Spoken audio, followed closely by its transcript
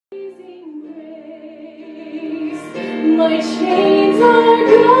My chains are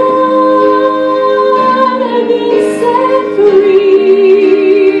gone, I've been set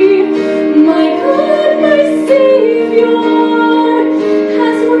free. My God, my Savior,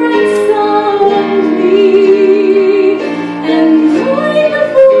 has ransomed me. And by the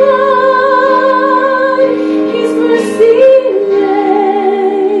blood, His mercy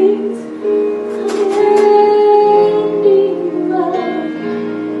reigns. Unending love,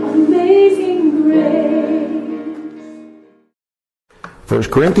 amazing grace. 1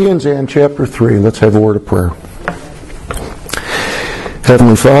 Corinthians and chapter 3. Let's have a word of prayer.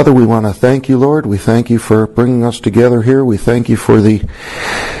 Heavenly Father, we want to thank you, Lord. We thank you for bringing us together here. We thank you for the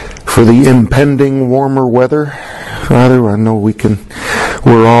impending warmer weather. Father, I know we're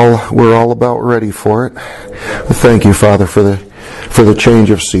all about ready for it. Thank you, Father, for the change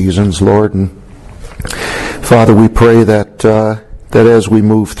of seasons, Lord. And Father, we pray that as we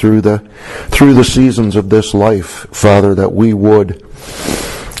move through the seasons of this life, Father, that we would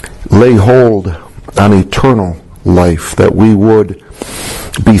lay hold on eternal life, that we would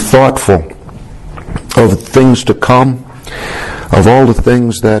be thoughtful of things to come, of all the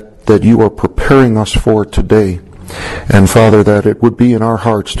things that you are preparing us for today. And Father, that it would be in our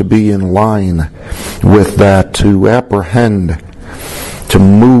hearts to be in line with that, to apprehend, to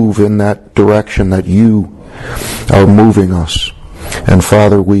move in that direction that you are moving us. And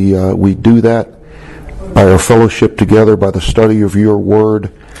Father, we do that by our fellowship together, by the study of your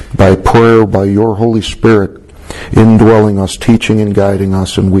word, by prayer, by your Holy Spirit indwelling us, teaching and guiding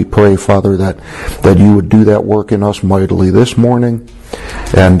us. And we pray, Father, that you would do that work in us mightily this morning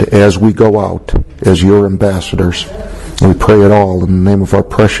and as we go out as your ambassadors. We pray it all in the name of our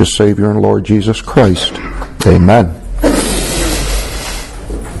precious Savior and Lord Jesus Christ. Amen.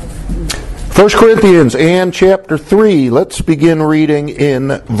 1 Corinthians and chapter 3. Let's begin reading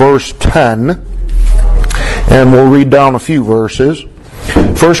in verse 10. And we'll read down a few verses.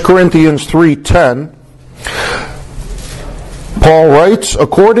 1 Corinthians 3:10. Paul writes,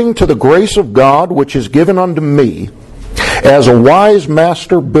 "According to the grace of God which is given unto me, as a wise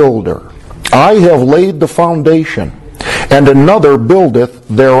master builder, I have laid the foundation, and another buildeth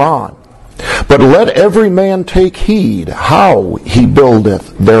thereon. But let every man take heed how he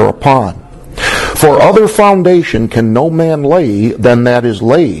buildeth thereupon. For other foundation can no man lay than that is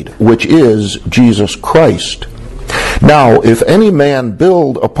laid, which is Jesus Christ. Now, if any man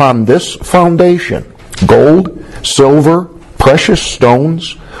build upon this foundation, gold, silver, precious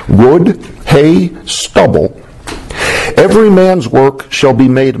stones, wood, hay, stubble, every man's work shall be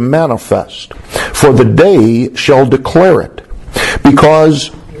made manifest, for the day shall declare it, because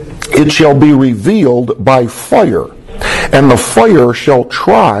it shall be revealed by fire, and the fire shall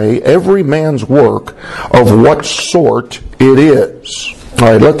try every man's work of what sort it is."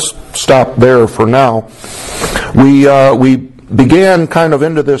 All right, let's stop there for now. We began kind of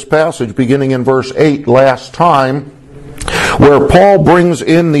into this passage beginning in verse 8 last time, where Paul brings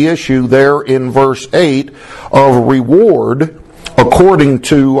in the issue there in verse 8 of reward according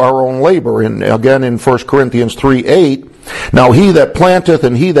to our own labor. And again in 1 Corinthians 3:8, "Now he that planteth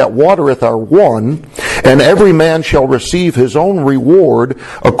and he that watereth are one, and every man shall receive his own reward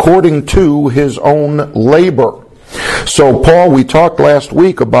according to his own labor." So Paul, we talked last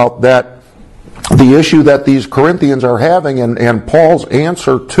week about that, the issue that these Corinthians are having, and Paul's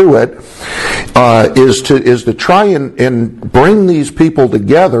answer to it is to try and bring these people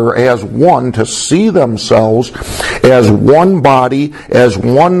together as one, to see themselves as one body, as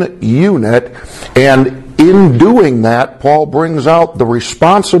one unit. And in doing that, Paul brings out the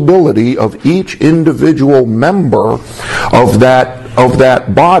responsibility of each individual member of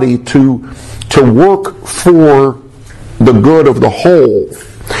that body to work for the good of the whole.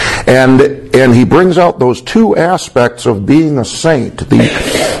 And he brings out those two aspects of being a saint, the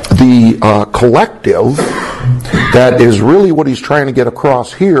collective, that is really what he's trying to get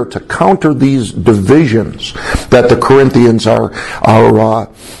across here, to counter these divisions that the Corinthians are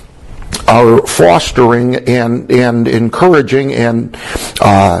fostering and encouraging, and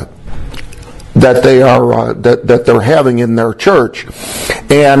that they're having in their church.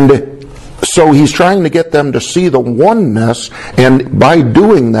 And so he's trying to get them to see the oneness, and by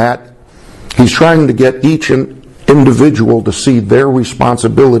doing that, he's trying to get each individual to see their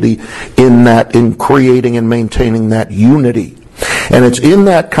responsibility in creating and maintaining that unity. And it's in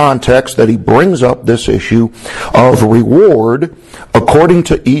that context that he brings up this issue of reward according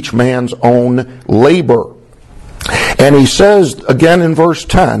to each man's own labor. And he says, again in verse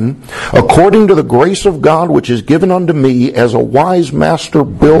 10, "According to the grace of God which is given unto me as a wise master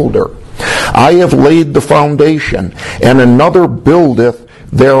builder, I have laid the foundation, and another buildeth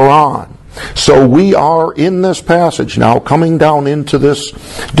thereon." So we are in this passage now coming down into this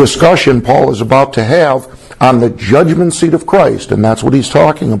discussion Paul is about to have on the judgment seat of Christ, and that's what he's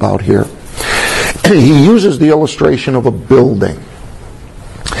talking about here. He uses the illustration of a building.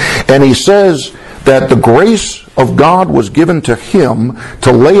 And he says that the grace of God was given to him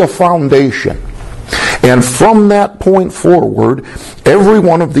to lay a foundation. And from that point forward, every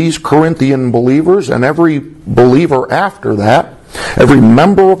one of these Corinthian believers and every believer after that, every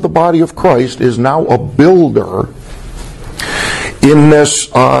member of the body of Christ is now a builder in this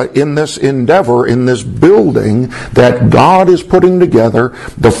endeavor, in this building that God is putting together,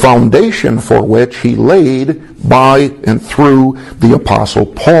 the foundation for which he laid by and through the Apostle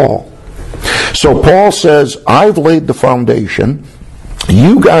Paul. So Paul says, I've laid the foundation.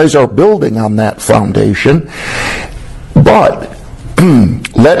 You guys are building on that foundation. But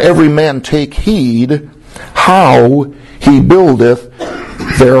let every man take heed how he buildeth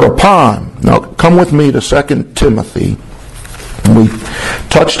thereupon. Now come with me to 2 Timothy. We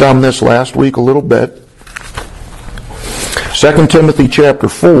touched on this last week a little bit. 2 Timothy chapter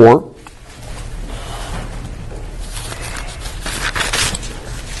 4.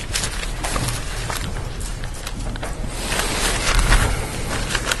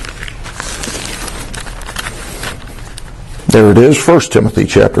 There it is, 1 Timothy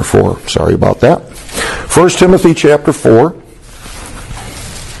chapter 4. Sorry about that. 1 Timothy chapter 4.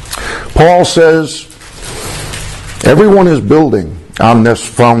 Paul says, everyone is building on this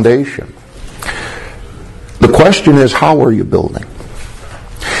foundation. The question is, how are you building?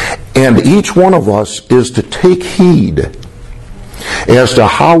 And each one of us is to take heed as to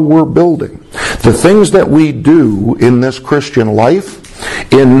how we're building. The things that we do in this Christian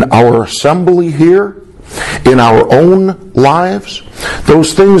life, in our assembly here, in our own lives,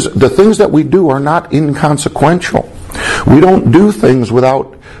 those things, the things that we do are not inconsequential. We don't do things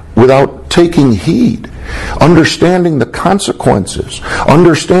without taking heed, understanding the consequences,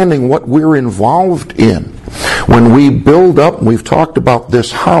 understanding what we're involved in. When we build up, and we've talked about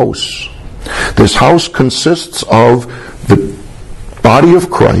this house consists of the body of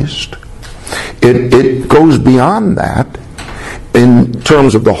Christ. It goes beyond that in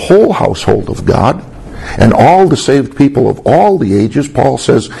terms of the whole household of God and all the saved people of all the ages. Paul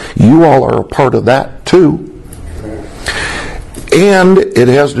says you all are a part of that too. And it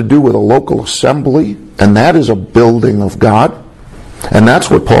has to do with a local assembly, and that is a building of God. And that's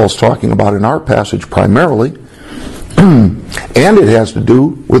what Paul's talking about in our passage primarily. And it has to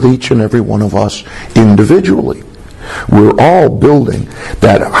do with each and every one of us individually. We're all building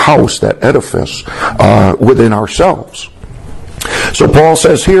that house, that edifice within ourselves. So Paul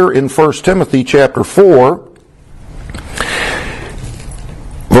says here in 1 Timothy chapter 4,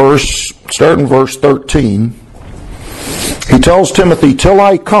 starting verse 13, he tells Timothy, till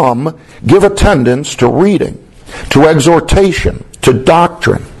I come, give attendance to reading, to exhortation, to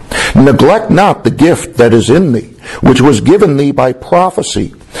doctrine. Neglect not the gift that is in thee, which was given thee by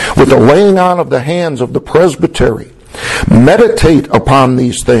prophecy, with the laying on of the hands of the presbytery. Meditate upon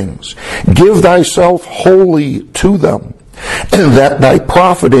these things. Give thyself wholly to them, that thy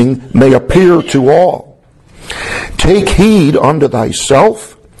profiting may appear to all. Take heed unto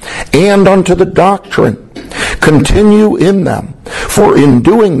thyself and unto the doctrine. Continue in them, for in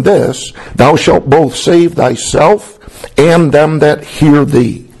doing this thou shalt both save thyself and them that hear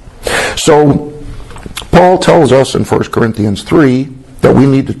thee. So Paul tells us in 1 Corinthians 3 that we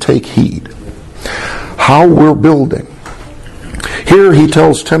need to take heed how we're building. Here he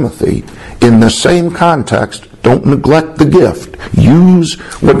tells Timothy, in the same context, don't neglect the gift. Use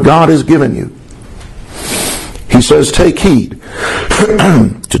what God has given you. He says, take heed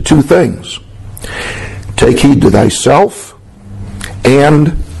to two things. Take heed to thyself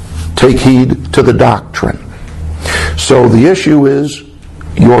and take heed to the doctrine. So the issue is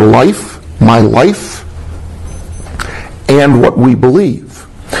your life, my life, and what we believe.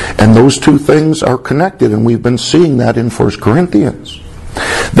 And those two things are connected, and we've been seeing that in 1 Corinthians.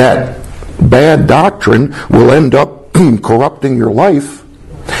 That bad doctrine will end up corrupting your life,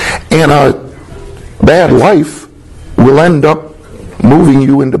 and a bad life will end up moving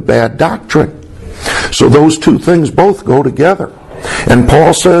you into bad doctrine. So those two things both go together. And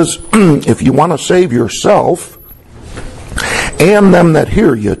Paul says, if you want to save yourself and them that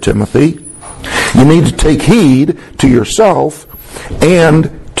hear you, Timothy, you need to take heed to yourself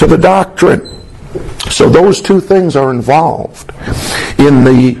and to the doctrine. So those two things are involved in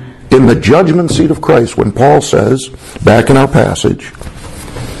the judgment seat of Christ when Paul says, back in our passage,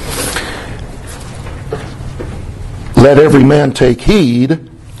 let every man take heed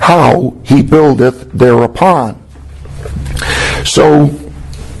how he buildeth thereupon. So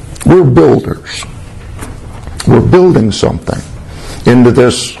We're builders. We're building something into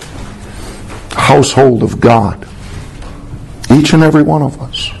this household of God. Each and every one of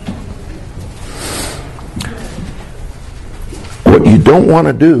us. What you don't want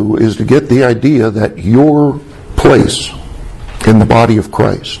to do is to get the idea that your place in the body of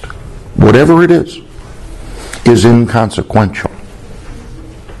Christ, whatever it is inconsequential.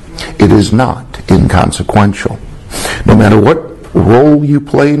 It is not inconsequential. No matter what role you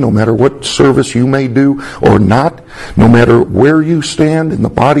play, no matter what service you may do or not, no matter where you stand in the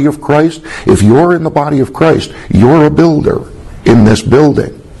body of Christ, if you're in the body of Christ, you're a builder in this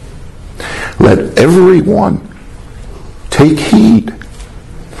building. Let everyone take heed.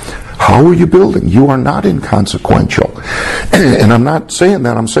 How are you building? You are not inconsequential. And I'm not saying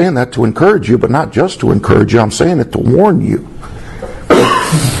that. I'm saying that to encourage you, but not just to encourage you. I'm saying it to warn you.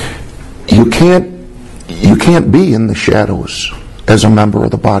 You can't be in the shadows as a member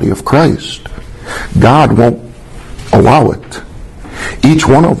of the body of Christ. God won't allow it. Each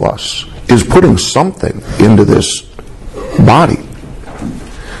one of us is putting something into this body.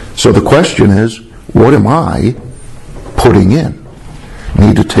 So the question is, what am I putting in?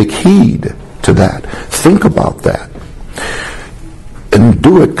 Need to take heed to that. Think about that. And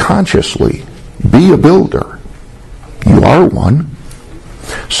do it consciously. Be a builder. You are one.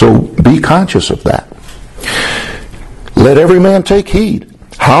 So be conscious of that. Let every man take heed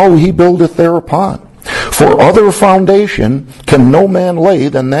how he buildeth thereupon. For other foundation can no man lay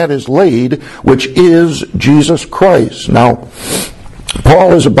than that is laid, which is Jesus Christ. Now,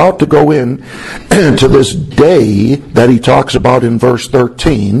 Paul is about to go in to this day that he talks about in verse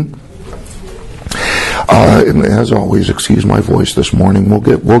 13. As always, excuse my voice this morning. We'll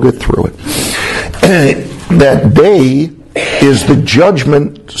get through it. That day is the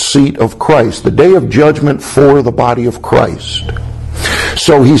judgment seat of Christ, the day of judgment for the body of Christ.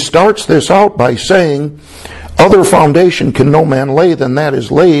 So he starts this out by saying, other foundation can no man lay than that is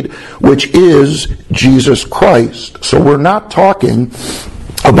laid, which is Jesus Christ. So we're not talking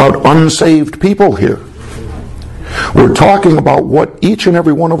about unsaved people here. We're talking about what each and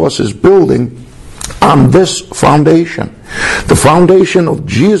every one of us is building on this foundation. The foundation of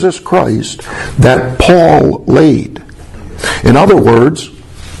Jesus Christ that Paul laid. In other words,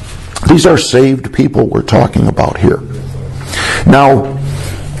 these are saved people we're talking about here. Now,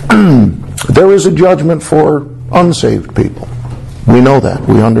 there is a judgment for unsaved people. We know that.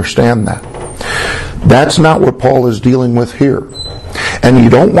 We understand that. That's not what Paul is dealing with here. And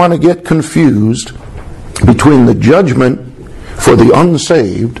you don't want to get confused between the judgment for the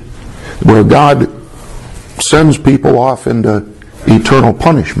unsaved, where God sends people off into eternal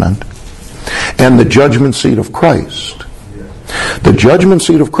punishment, and the judgment seat of Christ. The judgment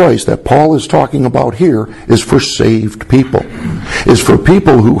seat of Christ that Paul is talking about here is for saved people. Is for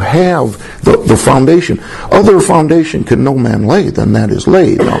people who have the foundation. Other foundation can no man lay than that is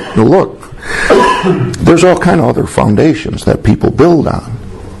laid. Now look, there's all kind of other foundations that people build on.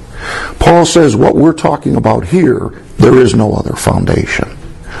 Paul says what we're talking about here, there is no other foundation.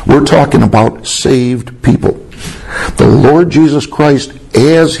 We're talking about saved people. The Lord Jesus Christ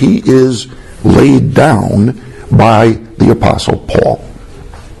as he is laid down by the Apostle Paul.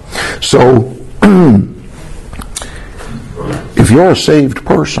 So, if you're a saved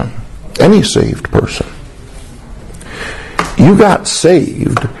person, any saved person, you got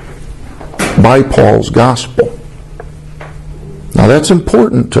saved by Paul's gospel. Now that's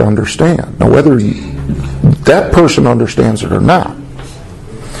important to understand. Now whether that person understands it or not,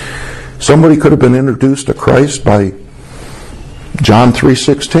 somebody could have been introduced to Christ by John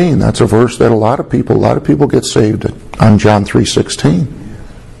 3:16. That's a verse that a lot of people get saved on John 3:16.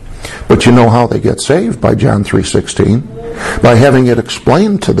 But you know how they get saved by John 3:16? By having it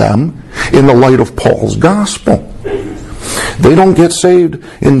explained to them in the light of Paul's gospel. They don't get saved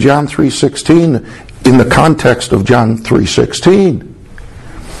in John 3:16 in the context of John 3:16.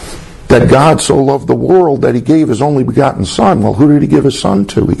 That God so loved the world that he gave his only begotten Son. Well, who did he give his Son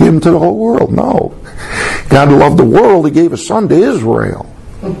to? He gave him to the whole world? No. God loved the world. He gave his Son to Israel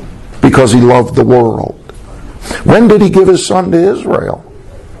because he loved the world. When did he give his Son to Israel?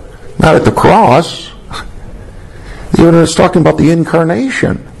 Not at the cross. Even it's talking about the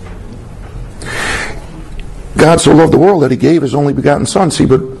incarnation. God so loved the world that he gave his only begotten Son. See,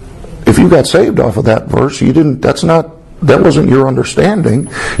 but if you got saved off of that verse, that wasn't your understanding.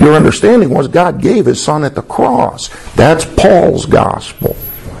 Your understanding was God gave his Son at the cross. That's Paul's gospel.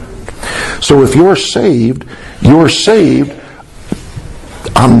 So if you're saved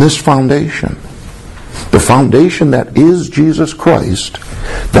on this foundation. The foundation that is Jesus Christ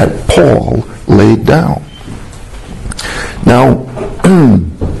that Paul laid down. Now,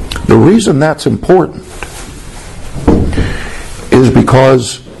 The reason that's important is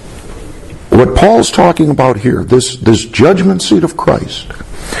because what Paul's talking about here, this judgment seat of Christ,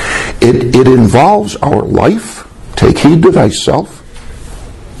 it involves our life, take heed to thyself,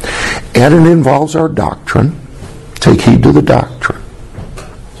 and it involves our doctrine, take heed to the doctrine.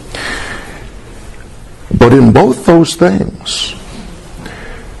 But in both those things,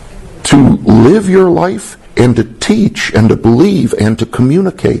 to live your life and to teach and to believe and to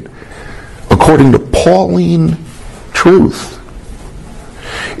communicate according to Pauline truth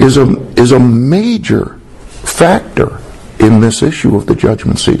is a major factor in this issue of the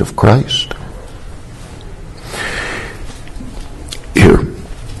judgment seat of Christ. Here,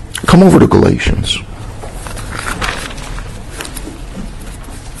 come over to Galatians.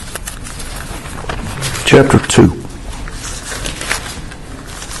 Chapter 2.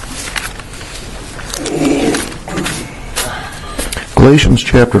 Galatians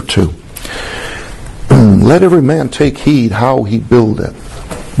chapter 2. Let every man take heed how he buildeth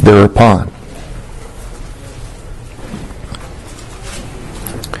thereupon.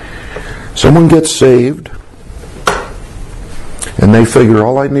 Someone gets saved, and they figure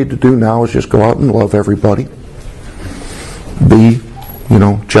all I need to do now is just go out and love everybody. Be,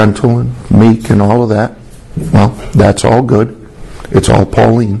 gentle and meek and all of that. Well, that's all good. It's all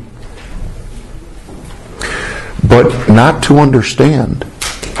Pauline. But not to understand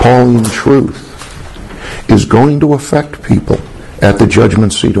Pauline truth is going to affect people at the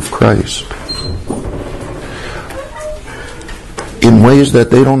judgment seat of Christ in ways that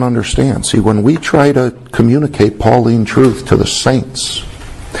they don't understand. See, when we try to communicate Pauline truth to the saints,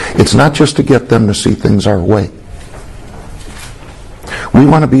 it's not just to get them to see things our way. We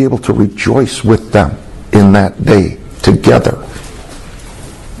want to be able to rejoice with them in that day together.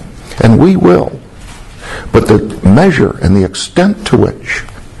 And we will. But the measure and the extent to which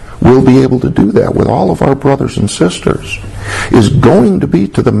we'll be able to do that with all of our brothers and sisters is going to be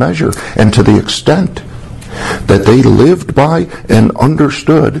to the measure and to the extent that they lived by and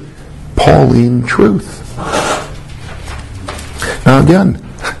understood Pauline truth. Now again,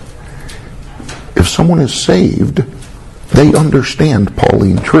 if someone is saved, they understand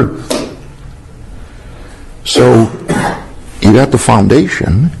Pauline truth. So you got the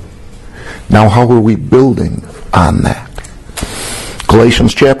foundation. Now how are we building on that?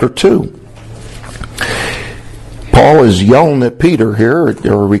 Galatians chapter 2. Paul is yelling at Peter here,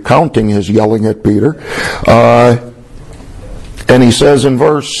 or recounting his yelling at Peter. And he says in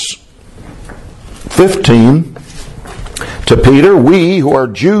verse 15 to Peter, we who are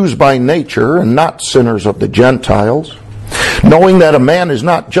Jews by nature and not sinners of the Gentiles, knowing that a man is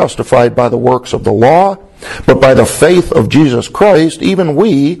not justified by the works of the law, but by the faith of Jesus Christ, even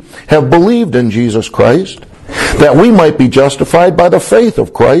we have believed in Jesus Christ, that we might be justified by the faith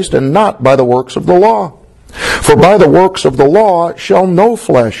of Christ and not by the works of the law. For by the works of the law shall no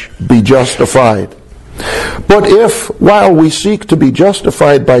flesh be justified. But if, while we seek to be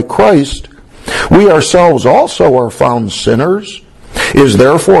justified by Christ, we ourselves also are found sinners, is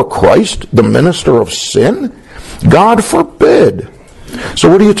therefore Christ the minister of sin? God forbid. So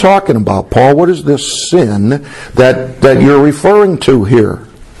what are you talking about, Paul? What is this sin that you're referring to here?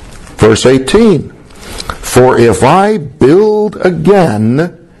 Verse 18. For if I build again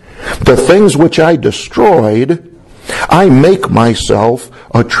the things which I destroyed, I make myself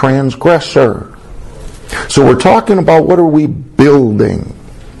a transgressor. So we're talking about what are we building?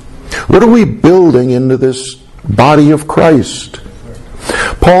 What are we building into this body of Christ?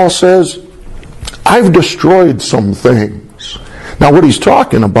 Paul says, I've destroyed some things. Now what he's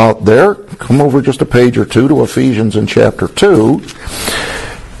talking about there, come over just a page or two to Ephesians in chapter 2.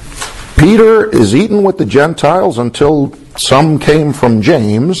 Peter is eating with the Gentiles until some came from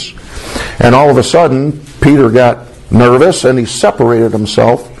James, and all of a sudden Peter got nervous and he separated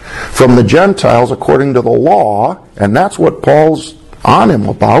himself from the Gentiles according to the law, and that's what Paul's on him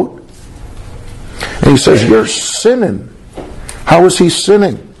about. And he says, you're sinning. How is he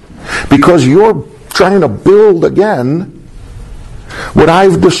sinning? Because you're trying to build again what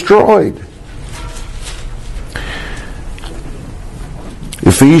I've destroyed.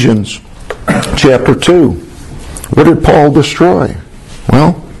 Ephesians chapter 2. What did Paul destroy?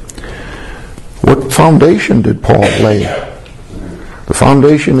 Well, what foundation did Paul lay? The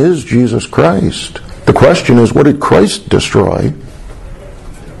foundation is Jesus Christ. The question is, what did Christ destroy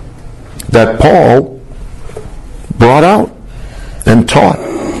that Paul brought out and taught?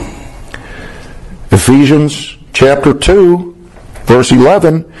 Ephesians chapter 2, verse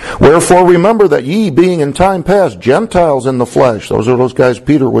 11, wherefore remember that ye, being in time past Gentiles in the flesh, those are those guys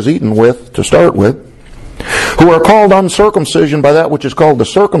Peter was eating with to start with, who are called uncircumcision by that which is called the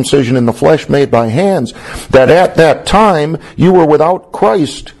circumcision in the flesh made by hands, that at that time you were without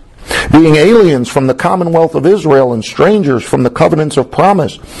Christ, being aliens from the commonwealth of Israel and strangers from the covenants of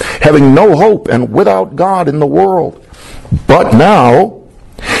promise, having no hope and without God in the world. But now,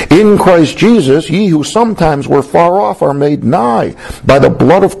 in Christ Jesus, ye who sometimes were far off are made nigh by the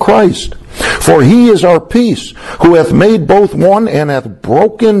blood of Christ. For he is our peace, who hath made both one, and hath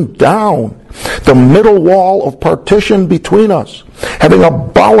broken down the middle wall of partition between us, having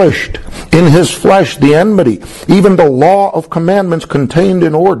abolished in his flesh the enmity, even the law of commandments contained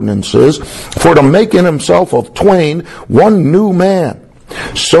in ordinances, for to make in himself of twain one new man,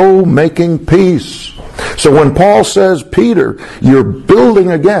 so making peace. So when Paul says, Peter, you're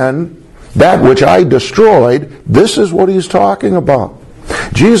building again that which I destroyed, this is what he's talking about.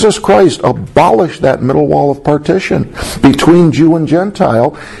 Jesus Christ abolished that middle wall of partition between Jew and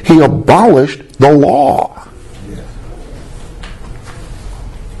Gentile. He abolished the law.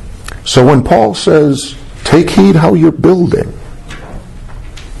 So when Paul says, take heed how you're building,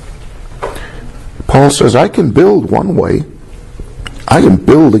 Paul says, I can build one way. I can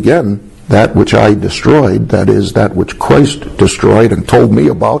build again that which I destroyed, that is, that which Christ destroyed and told me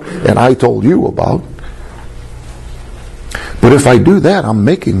about, and I told you about. But if I do that, I'm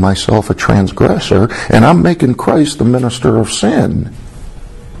making myself a transgressor, and I'm making Christ the minister of sin.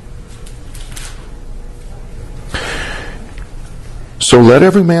 So let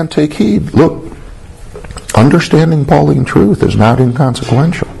every man take heed. Look, understanding Pauline truth is not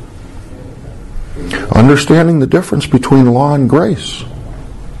inconsequential. Understanding the difference between law and grace.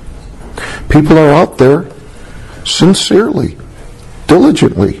 People are out there sincerely,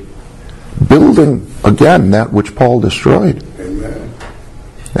 diligently, building again that which Paul destroyed. Amen.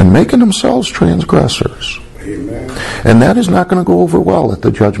 And making themselves transgressors. Amen. And that is not going to go over well at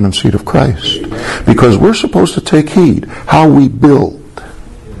the judgment seat of Christ. Amen. Because we're supposed to take heed how we build.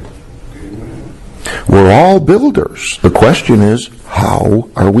 Amen. We're all builders. The question is, how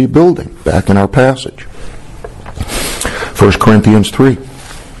are we building? Back in our passage. 1 Corinthians 3.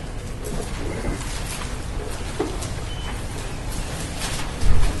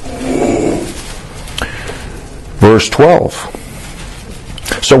 Verse 12.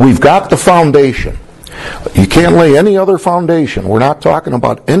 So we've got the foundation. You can't lay any other foundation. We're not talking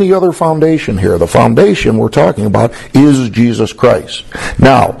about any other foundation here. The foundation we're talking about is Jesus Christ.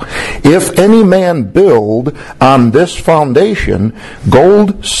 Now, if any man build on this foundation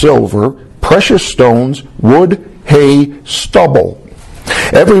gold, silver, precious stones, wood, hay, stubble,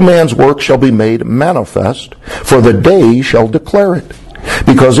 every man's work shall be made manifest, for the day shall declare it,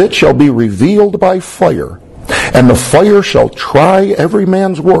 because it shall be revealed by fire. And the fire shall try every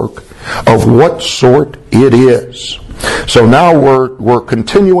man's work of what sort it is. So now we're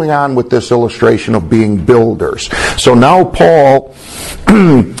continuing on with this illustration of being builders. So now Paul,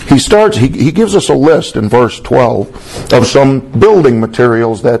 he gives us a list in verse 12 of some building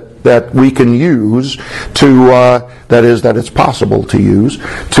materials that we can use to, that it's possible to use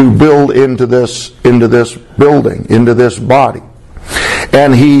to build into this building, into this body.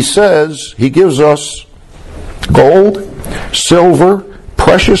 And he says, he gives us gold, silver,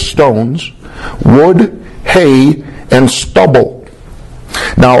 precious stones, wood, hay, and stubble.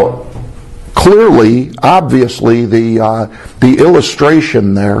 Now, clearly, obviously, the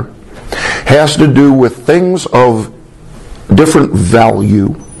illustration there has to do with things of different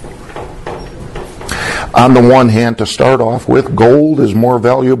value. On the one hand, to start off with, gold is more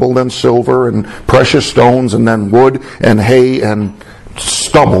valuable than silver, and precious stones, and then wood and hay and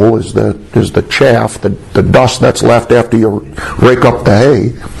stubble is the chaff, the dust that's left after you rake up the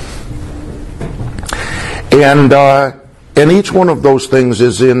hay. And each one of those things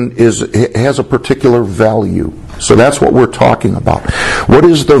has a particular value. So that's what we're talking about. What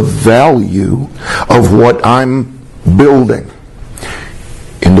is the value of what I'm building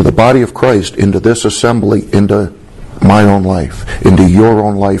into the body of Christ, into this assembly, into my own life, into your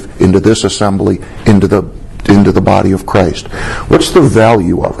own life, into this assembly, into the body of Christ? What's the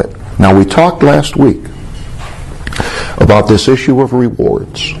value of it? Now, we talked last week about this issue of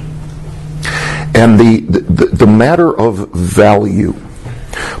rewards and the matter of value.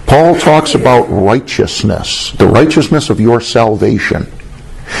 Paul talks about righteousness, the righteousness of your salvation,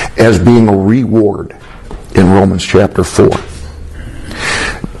 as being a reward in Romans chapter 4.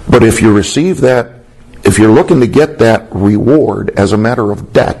 But if you receive that, if you're looking to get that reward as a matter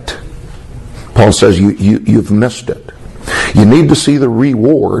of debt, Paul says you've missed it. You need to see the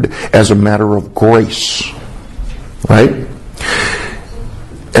reward as a matter of grace. Right?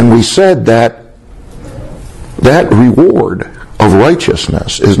 And we said that reward of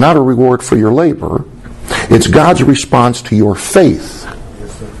righteousness is not a reward for your labor. It's God's response to your faith.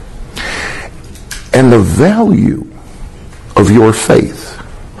 And the value of your faith.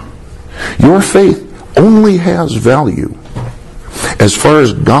 Your faith only has value as far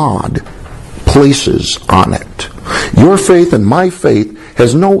as God places on it. Your faith and my faith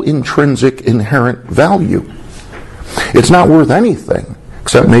has no intrinsic inherent value. It's not worth anything,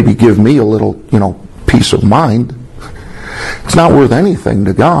 except maybe give me a little, peace of mind. It's not worth anything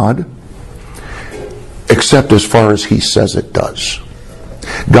to God, except as far as He says it does.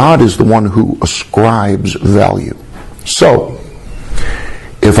 God is the one who ascribes value. So,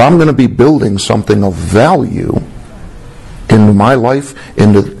 if I'm going to be building something of value into my life,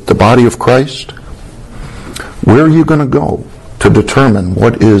 into the body of Christ, where are you going to go to determine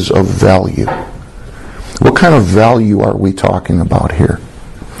what is of value? What kind of value are we talking about here?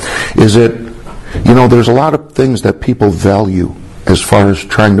 Is it, there's a lot of things that people value as far as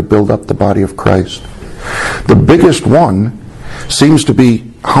trying to build up the body of Christ. The biggest one seems to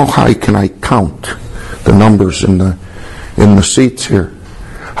be, how high can I count the numbers in the seats here?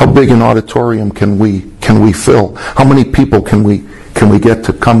 How big an auditorium can we fill? How many people can we get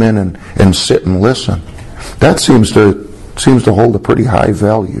to come in and sit and listen? That seems to hold a pretty high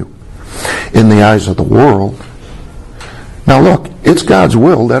value in the eyes of the world. Now look, it's God's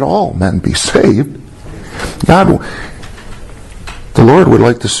will that all men be saved. The Lord would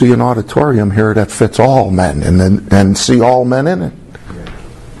like to see an auditorium here that fits all men and see all men in it.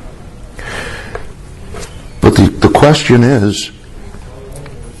 But the question is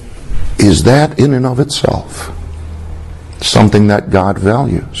that in and of itself something that God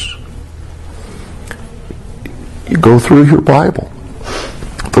values? You go through your Bible.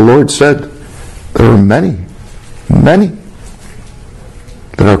 The Lord said there are many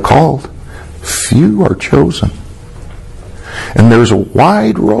that are called, few are chosen. And there's a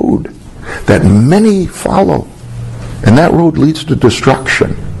wide road that many follow, and that road leads to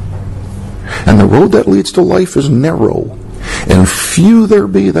destruction. And the road that leads to life is narrow, and few there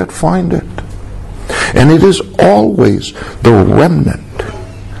be that find it. And it is always the remnant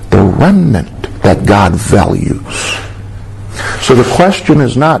that God values. So the question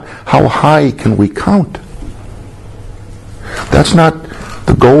is not, how high can we count? That's not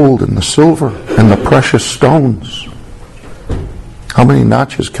the gold and the silver and the precious stones. How many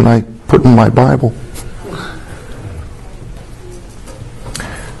notches can I put in my Bible?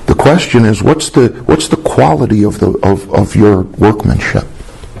 The question is, what's the quality of your workmanship?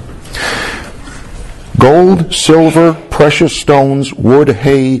 Gold, silver, precious stones, wood,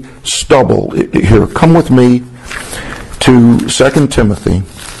 hay, stubble. Here, come with me to 2 Timothy.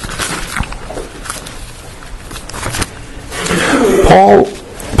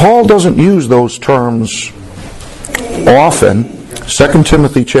 Paul doesn't use those terms often. 2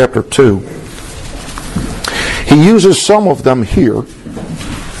 Timothy chapter 2. He uses some of them here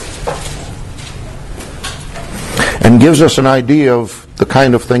and gives us an idea of the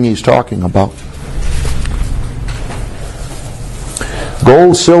kind of thing he's talking about.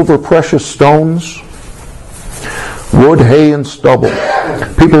 Gold, silver, precious stones, wood, hay, and stubble.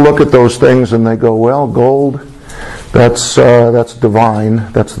 People look at those things and they go, well, gold, that's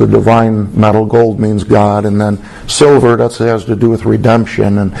divine. That's the divine metal. Gold means God. And then silver, that has to do with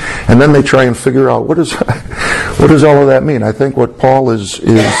redemption. And then they try and figure out what does all of that mean. I think what Paul is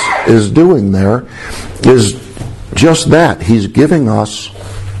doing there is just that. He's giving us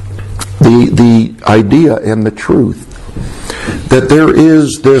the idea and the truth that there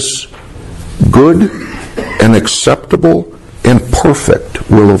is this good and acceptable and perfect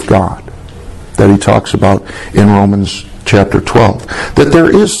will of God that he talks about in Romans chapter 12. That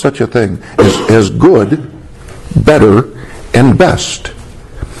there is such a thing as good, better, and best.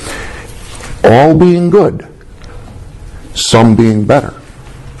 All being good, some being better.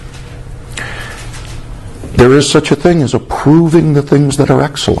 There is such a thing as approving the things that are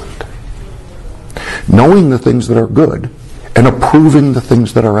excellent, knowing the things that are good, and approving the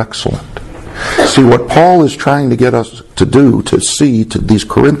things that are excellent. See, what Paul is trying to get us to do, to see, to these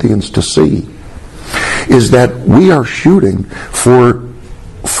Corinthians to see, is that we are shooting for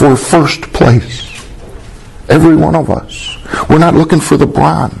first place. Every one of us. We're not looking for the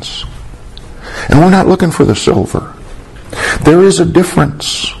bronze. And we're not looking for the silver. There is a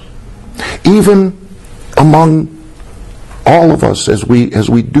difference. Even among all of us, as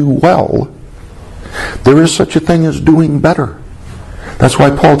we do well, there is such a thing as doing better. That's why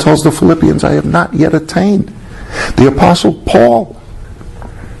Paul tells the Philippians, I have not yet attained. The Apostle Paul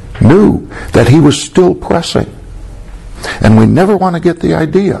knew that he was still pressing. And we never want to get the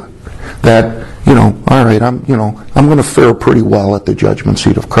idea that, all right, I'm going to fare pretty well at the judgment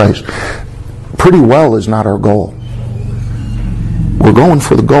seat of Christ. pretty well is not our goal. We're going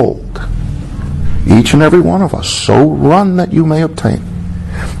for the gold. Each and every one of us. So run that you may obtain.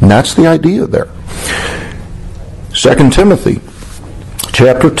 And that's the idea there. 2 Timothy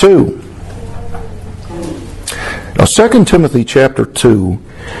chapter 2. Now 2 Timothy chapter 2,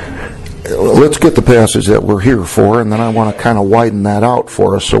 let's get the passage that we're here for, and then I want to kind of widen that out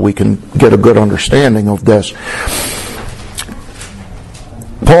for us so we can get a good understanding of this.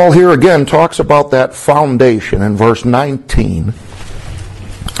 Paul here again talks about that foundation in verse 19.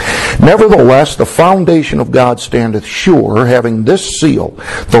 Nevertheless, the foundation of God standeth sure, having this seal,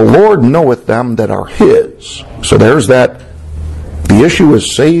 the Lord knoweth them that are his. So there's that. The issue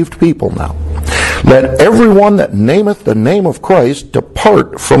is saved people now. Let everyone that nameth the name of Christ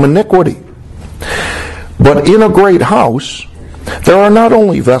depart from iniquity. But in a great house there are not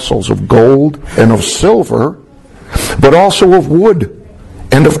only vessels of gold and of silver, but also of wood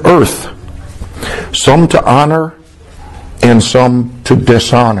and of earth, some to honor and some to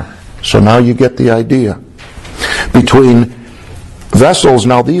dishonor. So now you get the idea. Between vessels,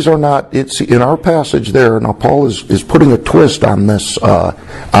 now these are not, it's in our passage there, now Paul is putting a twist on this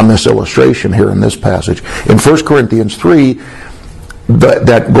illustration here in this passage. In 1 Corinthians 3,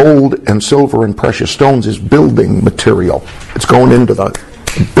 that gold and silver and precious stones is building material. It's going into the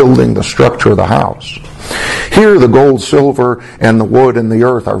building the structure of the house. Here the gold, silver, and the wood and the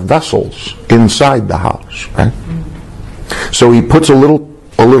earth are vessels inside the house. Right? So he puts a little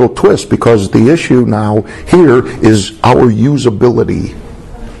twist, because the issue now here is our usability.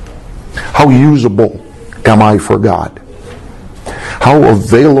 How usable am I for God? How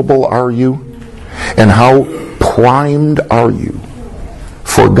available are you? And how primed are you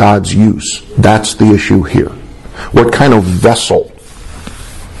for God's use? That's the issue here. What kind of vessel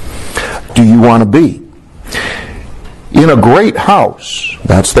do you want to be? In a great house,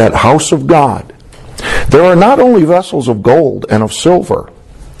 that's that house of God, there are not only vessels of gold and of silver,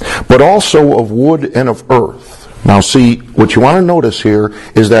 but also of wood and of earth. Now see, what you want to notice here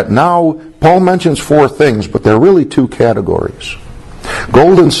is that now Paul mentions four things, but they're really two categories.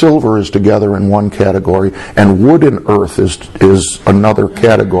 Gold and silver is together in one category, and wood and earth is another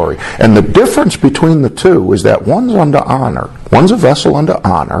category. And the difference between the two is that one's unto honor, one's a vessel unto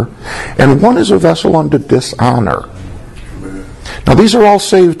honor, and one is a vessel unto dishonor. Now these are all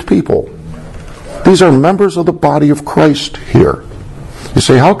saved people. These are members of the body of Christ here. You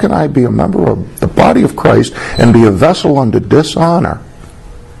say, how can I be a member of the body of Christ and be a vessel unto dishonor?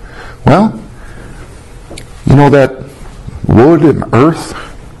 Well, you know that wood and earth?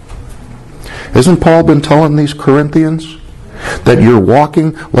 Hasn't Paul been telling these Corinthians that you're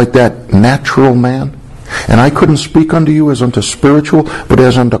walking like that natural man? And I couldn't speak unto you as unto spiritual, but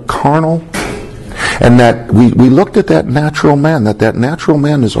as unto carnal. And that we looked at that natural man, that natural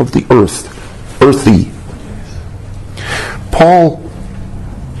man is of the earth, earthy. Paul,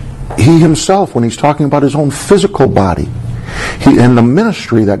 he himself, when he's talking about his own physical body, and the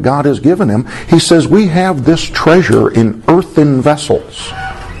ministry that God has given him, he says we have this treasure in earthen vessels.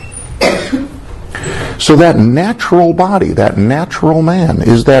 So that natural body, that natural man,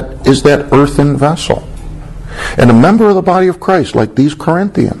 is that earthen vessel. And a member of the body of Christ, like these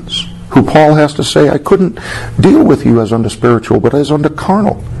Corinthians, who Paul has to say, I couldn't deal with you as unto spiritual, but as unto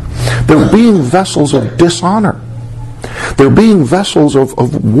carnal. They're being vessels of dishonor. They're being vessels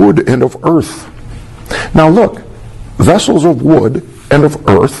of wood and of earth. Now look, vessels of wood and of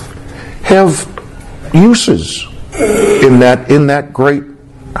earth have uses in that great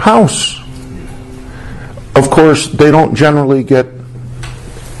house. Of course, they don't generally get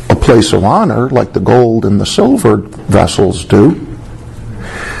a place of honor like the gold and the silver vessels do.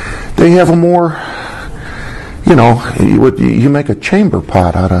 They have a more, you make a chamber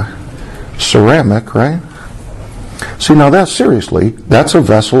pot out of ceramic, right? See, now that's a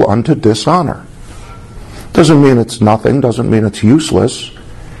vessel unto dishonor. Doesn't mean it's nothing, doesn't mean it's useless.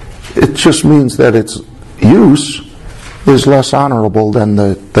 It just means that its use is less honorable than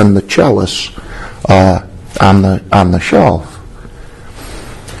the chalice on the shelf.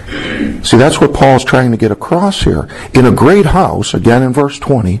 See, that's what Paul's trying to get across here. In a great house, again in verse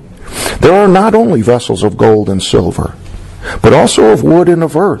 20, there are not only vessels of gold and silver, but also of wood and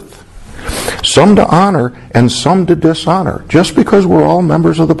of earth, some to honor and some to dishonor, just because we're all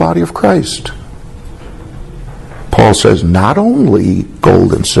members of the body of Christ. Paul says not only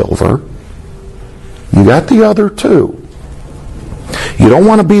gold and silver, you got the other too. You don't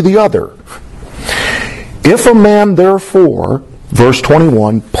want to be the other. If a man therefore, verse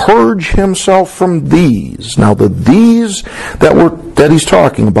 21, purge himself from these. Now the these that he's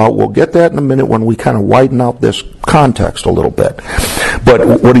talking about, we'll get that in a minute when we kind of widen out this context a little bit.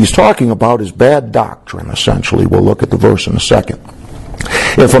 But what he's talking about is bad doctrine, essentially. We'll look at the verse in a second.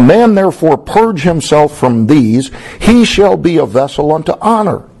 If a man therefore purge himself from these, he shall be a vessel unto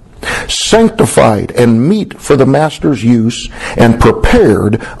honor, sanctified and meet for the master's use, and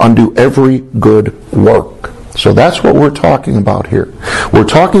prepared unto every good work. So that's what we're talking about here. We're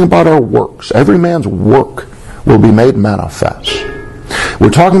talking about our works. Every man's work will be made manifest. We're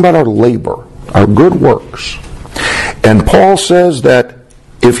talking about our labor, our good works. And Paul says that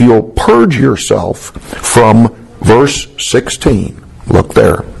if you'll purge yourself from verse 16, look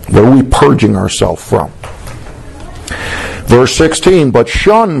there. What are we purging ourselves from? Verse 16, but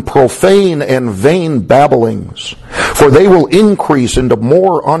shun profane and vain babblings, for they will increase into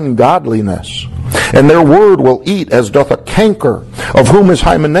more ungodliness. And their word will eat as doth a canker, of whom is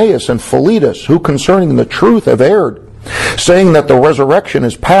Hymenaeus and Philetus, who concerning the truth have erred, saying that the resurrection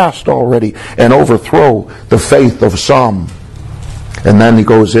is past already, and overthrow the faith of some. And then he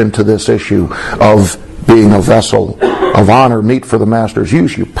goes into this issue of being a vessel of honor, meet for the master's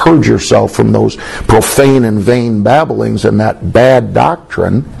use. You purge yourself from those profane and vain babblings and that bad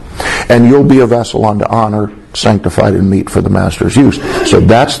doctrine, and you'll be a vessel unto honor, sanctified and meet for the master's use. So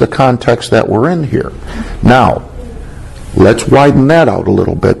that's the context that we're in here. Now, let's widen that out a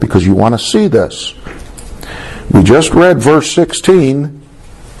little bit, because you want to see this. We just read verse 16.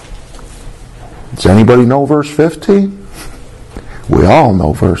 Does anybody know verse 15? We all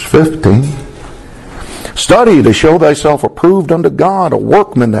know verse 15. Study to show thyself approved unto God, a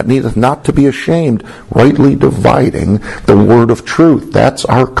workman that needeth not to be ashamed, rightly dividing the word of truth. That's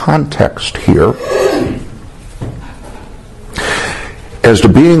our context here. As to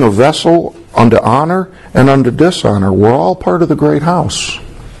being a vessel unto honor and unto dishonor, we're all part of the great house.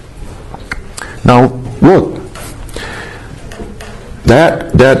 Now, look,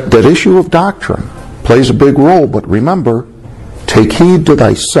 that issue of doctrine plays a big role, but remember, take heed to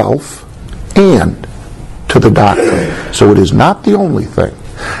thyself and to the doctrine. So it is not the only thing.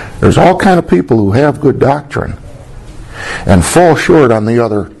 There's all kind of people who have good doctrine and fall short on the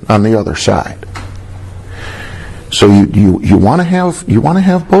other side. So you want to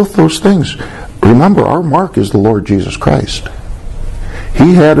have both those things. Remember, our mark is the Lord Jesus Christ.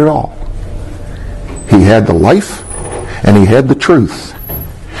 He had it all. He had the life and he had the truth.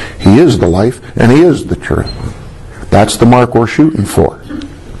 He is the life and he is the truth. That's the mark we're shooting for.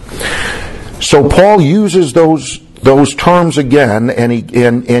 So Paul uses those terms again,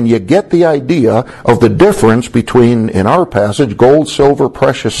 and you get the idea of the difference between, in our passage, gold, silver,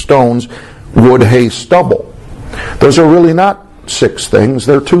 precious stones, wood, hay, stubble. Those are really not 6 things,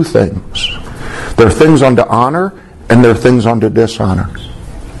 they're 2 things. They're things unto honor and they're things unto dishonor.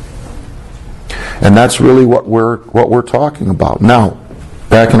 And that's really what we're talking about. Now,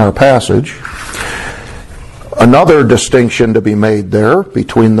 back in our passage, another distinction to be made there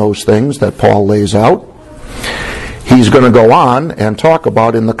between those things that Paul lays out, he's going to go on and talk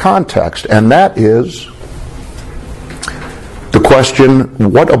about in the context, and that is the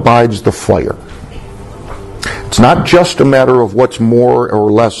question, what abides the fire? It's not just a matter of what's more or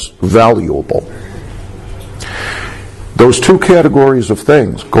less valuable. Those 2 categories of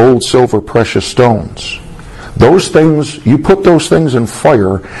things, gold, silver, precious stones, those things, you put those things in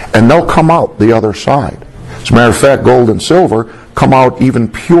fire and they'll come out the other side. As a matter of fact, gold and silver come out even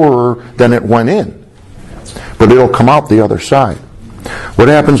purer than it went in. But it'll come out the other side. What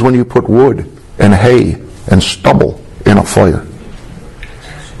happens when you put wood and hay and stubble in a fire?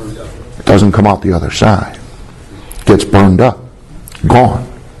 It doesn't come out the other side. It gets burned up. Gone.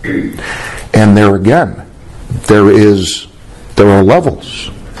 And there again, there are levels.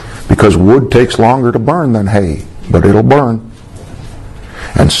 Because wood takes longer to burn than hay, but it'll burn.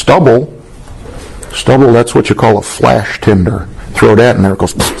 And stubble, that's what you call a flash tinder. Throw that in there, it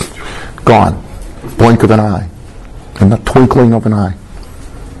goes, gone. Blink of an eye. In the twinkling of an eye.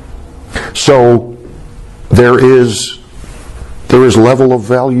 So, there is level of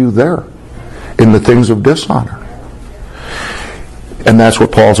value there in the things of dishonor. And that's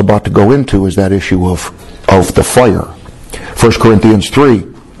what Paul's about to go into, is that issue of the fire. 1 Corinthians 3.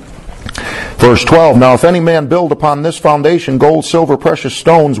 Verse 12, now if any man build upon this foundation gold, silver, precious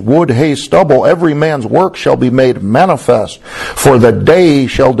stones, wood, hay, stubble, every man's work shall be made manifest, for the day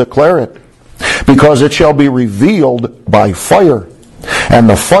shall declare it, because it shall be revealed by fire, and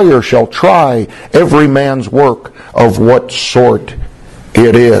the fire shall try every man's work of what sort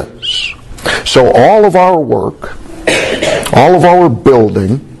it is. So all of our work, all of our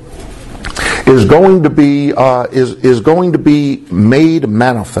building is going to be made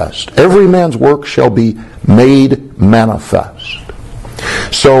manifest. Every man's work shall be made manifest.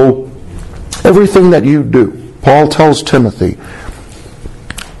 So everything that you do, Paul tells Timothy,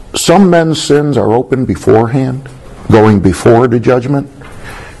 Some men's sins are open beforehand, going before the judgment.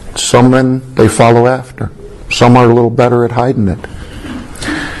 Some men, they follow after. Some are a little better at hiding it.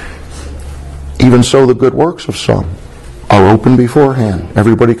 Even so, the good works of some are open beforehand.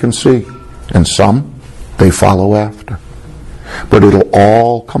 Everybody can see. And some, they follow after. But it'll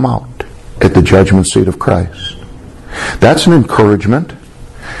all come out at the judgment seat of Christ. That's an encouragement,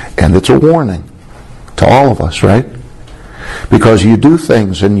 and it's a warning to all of us, right? Because you do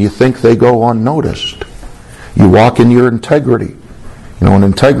things and you think they go unnoticed. You walk in your integrity. You know what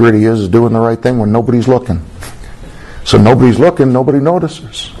integrity is doing the right thing when nobody's looking. So nobody's looking, nobody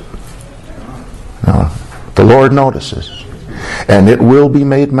notices. The Lord notices. And it will be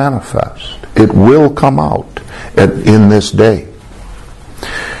made manifest. It will come out in this day.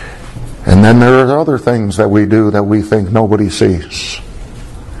 And then there are other things that we do that we think nobody sees.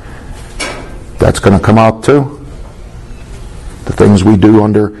 That's going to come out too. The things we do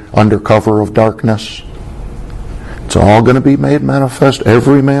under cover of darkness. It's all going to be made manifest.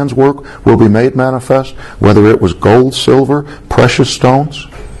 Every man's work will be made manifest, whether it was gold, silver, precious stones,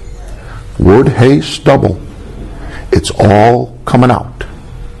 wood, hay, stubble. It's all coming out.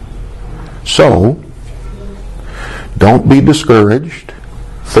 So, don't be discouraged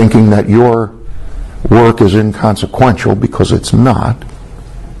thinking that your work is inconsequential, because it's not.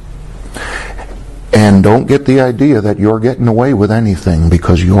 And don't get the idea that you're getting away with anything,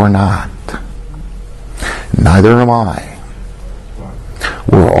 because you're not. Neither am I.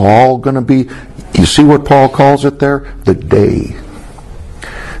 We're all going to be, you see what Paul calls it there? The day.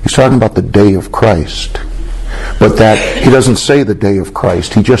 He's talking about the day of Christ. But that, he doesn't say the day of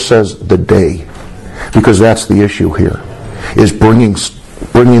Christ. He just says the day. Because that's the issue here. Is bringing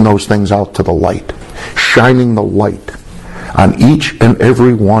those things out to the light. Shining the light on each and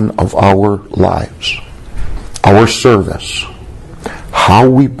every one of our lives. Our service. How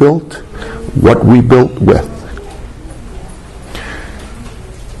we built, what we built with.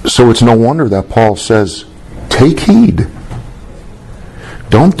 So it's no wonder that Paul says, take heed.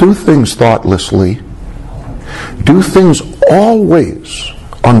 Don't do things thoughtlessly. Do things always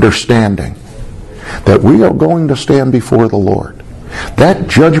understanding that we are going to stand before the Lord. That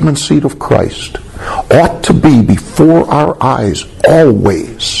judgment seat of Christ ought to be before our eyes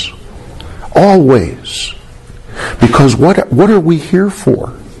always. Always. Because what are we here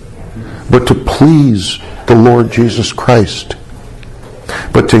for? But to please the Lord Jesus Christ.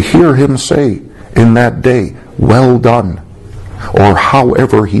 But to hear Him say in that day, well done. Or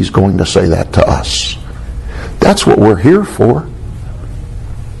however He's going to say that to us. That's what we're here for.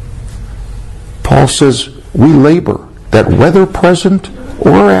 Paul says, we labor that whether present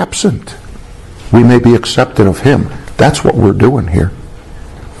or absent, we may be accepted of Him. That's what we're doing here.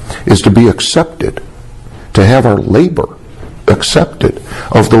 Is to be accepted. To have our labor accepted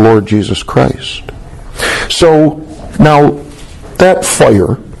of the Lord Jesus Christ. So, now, that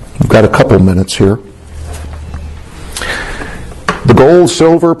fire, we've got a couple minutes here. The gold,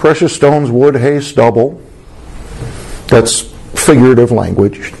 silver, precious stones, wood, hay, stubble. That's figurative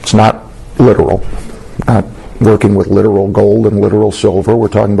language. It's not literal. Not working with literal gold and literal silver. We're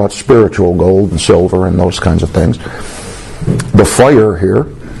talking about spiritual gold and silver and those kinds of things. The fire here,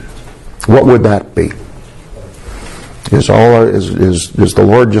 what would that be? Is the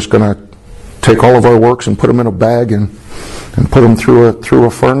Lord just going to take all of our works and put them in a bag and put them through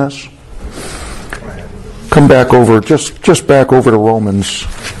a furnace? Come back over, just back over to Romans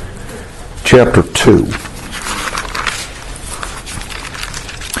chapter 2.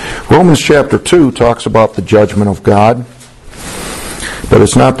 Romans chapter 2 talks about the judgment of God, but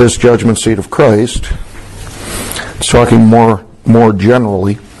it's not this judgment seat of Christ. It's talking more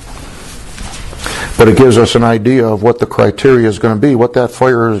generally, but it gives us an idea of what the criteria is going to be, what that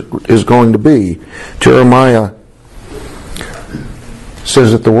fire is going to be. Jeremiah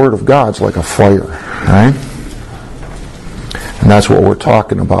says that the Word of God's like a fire, right? And that's what we're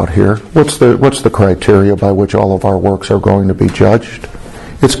talking about here. What's the criteria by which all of our works are going to be judged?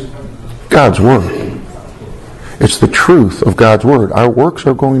 It's God's Word. It's the truth of God's Word. Our works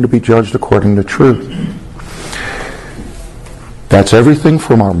are going to be judged according to truth. That's everything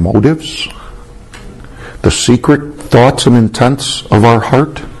from our motives, the secret thoughts and intents of our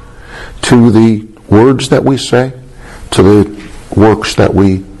heart, to the words that we say, to the works that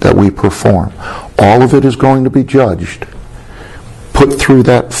we perform. All of it is going to be judged, put through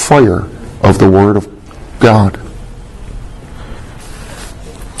that fire of the Word of God.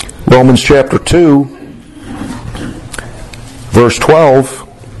 Romans chapter 2, verse 12,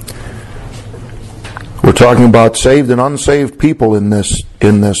 we're talking about saved and unsaved people in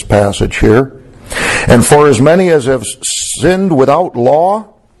this passage here. And for as many as have sinned without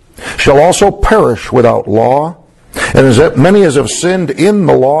law shall also perish without law, and as many as have sinned in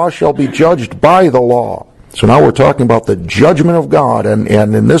the law shall be judged by the law. So now we're talking about the judgment of God, and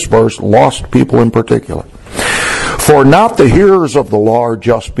in this verse, lost people in particular. For not the hearers of the law are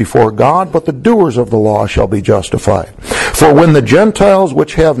just before God, but the doers of the law shall be justified. For when the Gentiles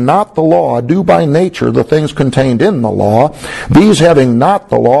which have not the law do by nature the things contained in the law, these having not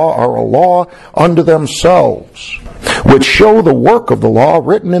the law are a law unto themselves, which show the work of the law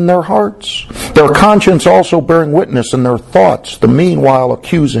written in their hearts, their conscience also bearing witness in their thoughts, the meanwhile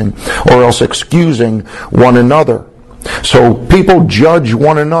accusing or else excusing one another. So people judge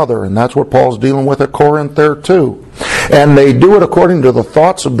one another, and that's what Paul's dealing with at Corinth there too. And they do it according to the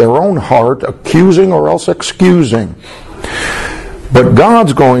thoughts of their own heart, accusing or else excusing. But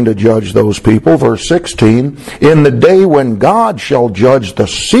God's going to judge those people, verse 16, in the day when God shall judge the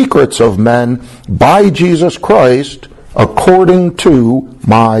secrets of men by Jesus Christ according to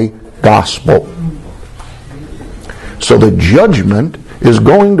my gospel. So the judgment is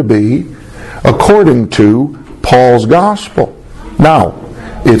going to be according to Paul's gospel. Now,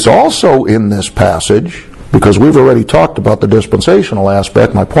 it's also in this passage, because we've already talked about the dispensational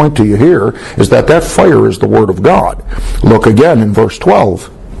aspect. My point to you here is that fire is the word of God. Look again in verse 12.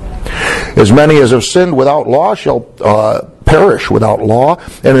 As many as have sinned without law shall perish without law,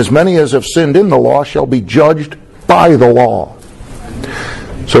 and as many as have sinned in the law shall be judged by the law.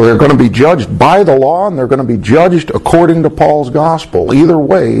 So they're going to be judged by the law, and they're going to be judged according to Paul's gospel. Either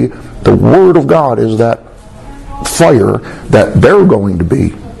way, the word of God is that fire that they're going to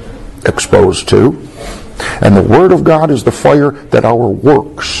be exposed to. And the word of God is the fire that our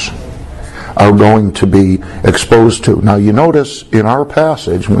works are going to be exposed to. Now you notice in our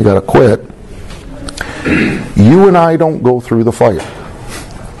passage, and we got to quit, you and I don't go through the fire.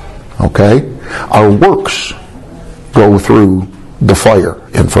 Okay? Our works go through the fire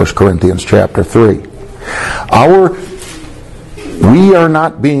in 1 Corinthians chapter 3. We are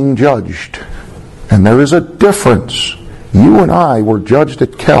not being judged. And there is a difference. You and I were judged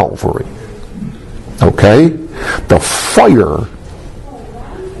at Calvary. Okay? The fire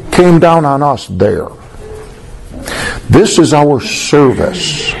came down on us there. This is our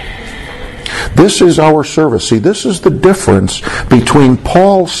service. This is our service. See, this is the difference between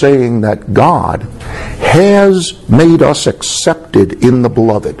Paul saying that God has made us accepted in the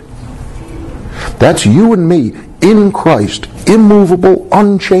beloved. That's you and me in Christ, immovable,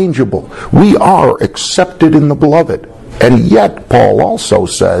 unchangeable. We are accepted in the beloved. And yet, Paul also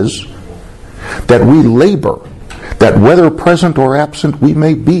says that we labor, that whether present or absent, we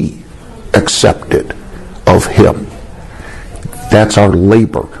may be accepted of him. That's our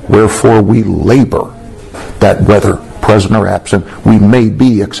labor. Wherefore we labor, that whether present or absent, we may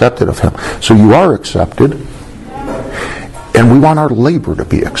be accepted of him. So you are accepted, and we want our labor to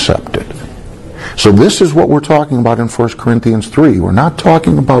be accepted. So this is what we're talking about in 1 Corinthians 3. We're not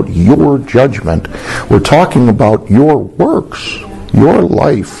talking about your judgment. We're talking about your works, your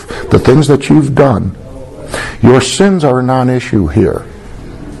life, the things that you've done. Your sins are a non-issue here.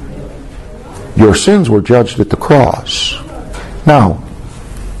 Your sins were judged at the cross. Now,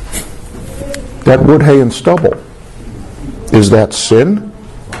 that wood, hay, and stubble, is that sin?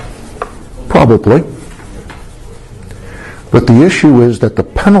 Probably. But the issue is that the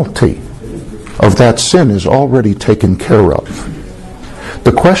penalty of that sin is already taken care of.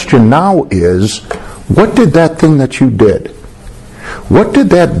 The question now is, what did that thing that you did, what did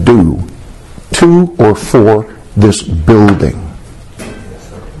that do to or for this building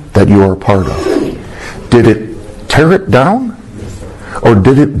that you are a part of? Did it tear it down, or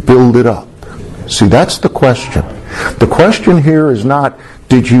did it build it up? See, that's the question. The question here is not,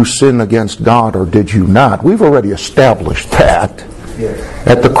 did you sin against God or did you not? We've already established that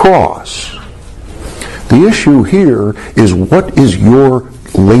at the cross. The issue here is, what is your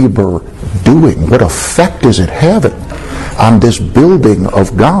labor doing? What effect is it having on this building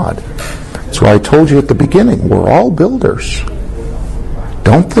of God? That's why I told you at the beginning, we're all builders.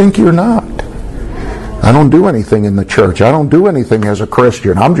 Don't think you're not. I don't do anything in the church. I don't do anything as a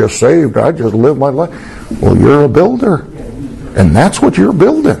Christian. I'm just saved. I just live my life. Well, you're a builder. And that's what you're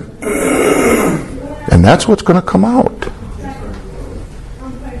building. And that's what's going to come out.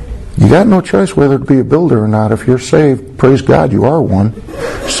 You got no choice whether to be a builder or not. If you're saved, praise God, you are one.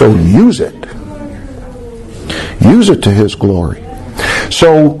 So use it. Use it to his glory.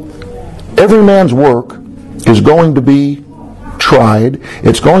 So every man's work is going to be tried.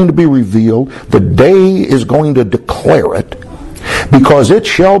 It's going to be revealed. The day is going to declare it, because it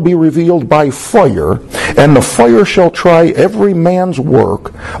shall be revealed by fire, and the fire shall try every man's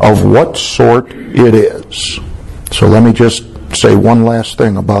work of what sort it is. So let me just say one last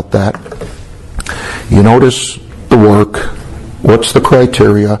thing about that. You notice the work. What's the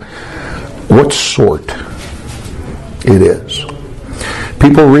criteria? What sort it is.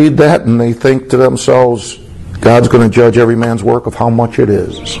 People read that and they think to themselves, God's going to judge every man's work of how much it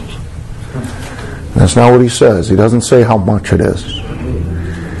is. That's not what he says. He doesn't say how much it is.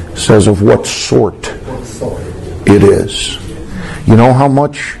 He says of what sort it is. You know how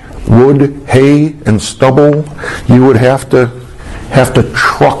much wood, hay, and stubble you would have to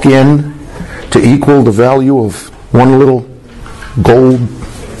truck in to equal the value of one little gold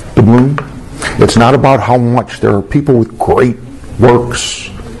doubloon? It's not about how much. There are people with great works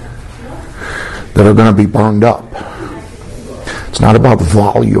that are going to be burned up. It's not about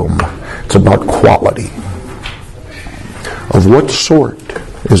volume. It's about quality. Of what sort?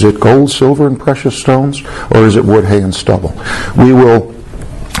 Is it gold, silver, and precious stones? Or is it wood, hay, and stubble? We will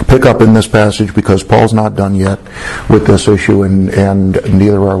pick up in this passage because Paul's not done yet with this issue, and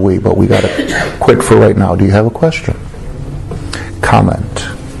neither are we. But we got to quit for right now. Do you have a question? Comment?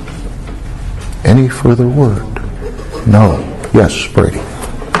 Any further word? No. Yes, Brady.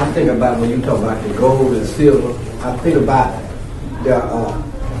 I think about when you talk about the gold and silver, I think about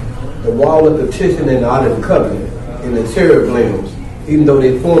the wall of petition and the Ark of the Covenant and the cherubim, even though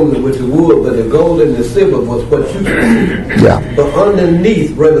they formed it with the wood, but the gold and the silver was what you see. Yeah. But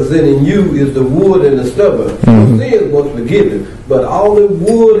underneath, representing you, is the wood and the stubble. Sin was forgiven, but all the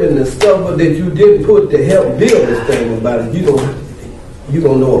wood and the stubble that you didn't put to help build this thing about it, you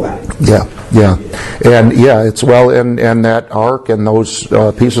don't know about it. Yeah. And it's and that ark and those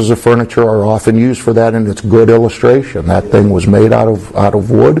pieces of furniture are often used for that, and it's good illustration. That thing was made out of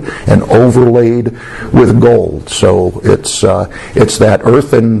wood and overlaid with gold. So it's that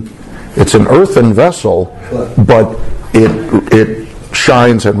it's an earthen vessel, but it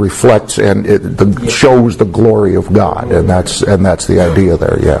shines and reflects and shows the glory of God, and that's the idea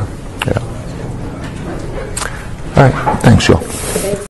there. Yeah. All right. Thanks, Joe.